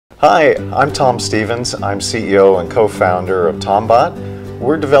Hi, I'm Tom Stevens. I'm CEO and co-founder of Tombot.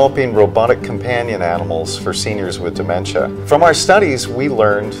 We're developing robotic companion animals for seniors with dementia. From our studies, we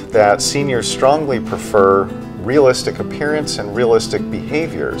learned that seniors strongly prefer realistic appearance and realistic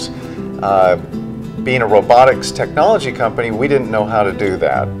behaviors. Being a robotics technology company, we didn't know how to do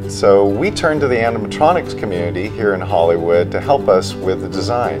that. So we turned to the animatronics community here in Hollywood to help us with the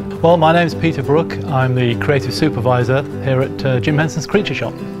design. Well, my name is Peter Brook. I'm the creative supervisor here at Jim Henson's Creature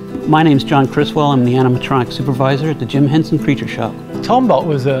Shop. My name's John Criswell. I'm the animatronic supervisor at the Jim Henson Creature Shop. Tombot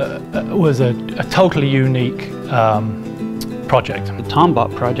was a totally unique project. The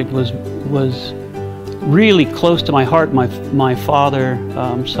Tombot project was really close to my heart. My father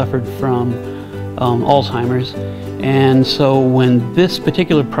suffered from Alzheimer's, and so when this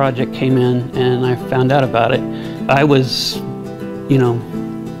particular project came in and I found out about it, I was,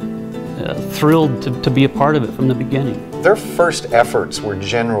 thrilled to be a part of it from the beginning. Their first efforts were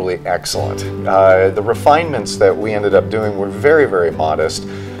generally excellent. The refinements that we ended up doing were very, very modest.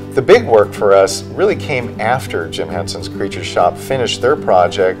 The big work for us really came after Jim Henson's Creature Shop finished their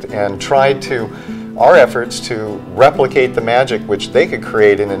project and tried our efforts to replicate the magic which they could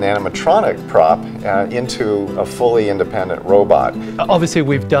create in an animatronic prop into a fully independent robot. Obviously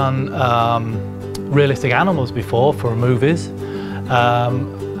we've done realistic animals before for movies,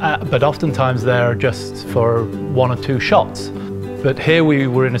 but oftentimes they're just for one or two shots. But here we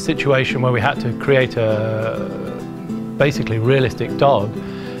were in a situation where we had to create a basically realistic dog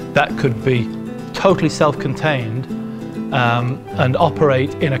that could be totally self-contained and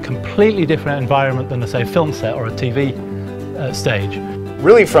operate in a completely different environment than, say, a film set or a TV stage.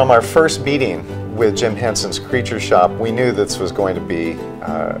 Really, from our first meeting with Jim Henson's Creature Shop, we knew this was going to be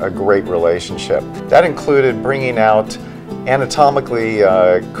a great relationship. That included bringing out anatomically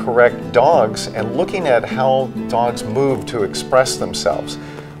correct dogs and looking at how dogs move to express themselves.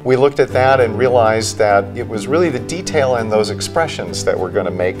 We looked at that and realized that it was really the detail in those expressions that were going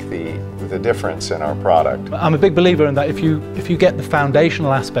to make the difference in our product. I'm a big believer in that if you get the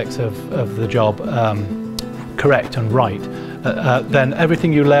foundational aspects of the job correct and right, then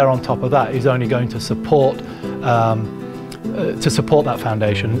everything you layer on top of that is only going to support that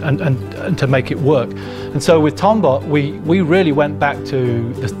foundation and to make it work. And so with Tombot, we really went back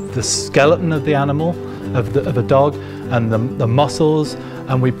to the skeleton of the animal, of the dog, and the muscles,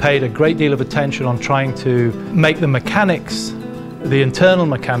 and we paid a great deal of attention on trying to make the mechanics, the internal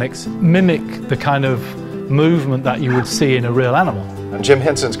mechanics, mimic the kind of movement that you would see in a real animal. And Jim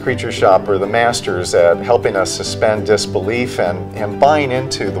Henson's Creature Shop are the masters at helping us suspend disbelief and buying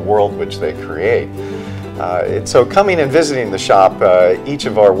into the world which they create. So coming and visiting the shop, each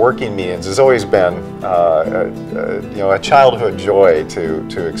of our working meetings has always been a childhood joy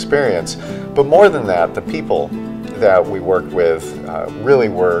to experience. But more than that, the people that we worked with really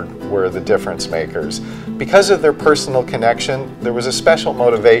were the difference makers. Because of their personal connection, there was a special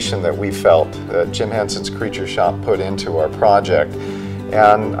motivation that we felt that Jim Henson's Creature Shop put into our project.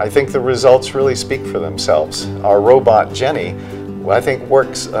 And I think the results really speak for themselves. Our robot, Jenny, I think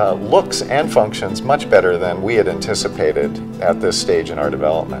looks and functions much better than we had anticipated at this stage in our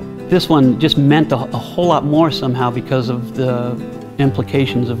development. This one just meant a whole lot more somehow because of the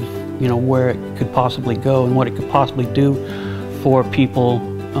implications of where it could possibly go and what it could possibly do for people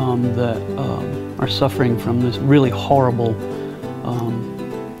that are suffering from this really horrible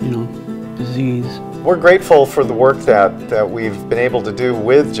disease. We're grateful for the work that we've been able to do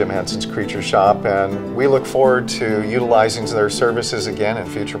with Jim Henson's Creature Shop, and we look forward to utilizing their services again in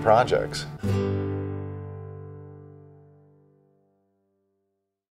future projects.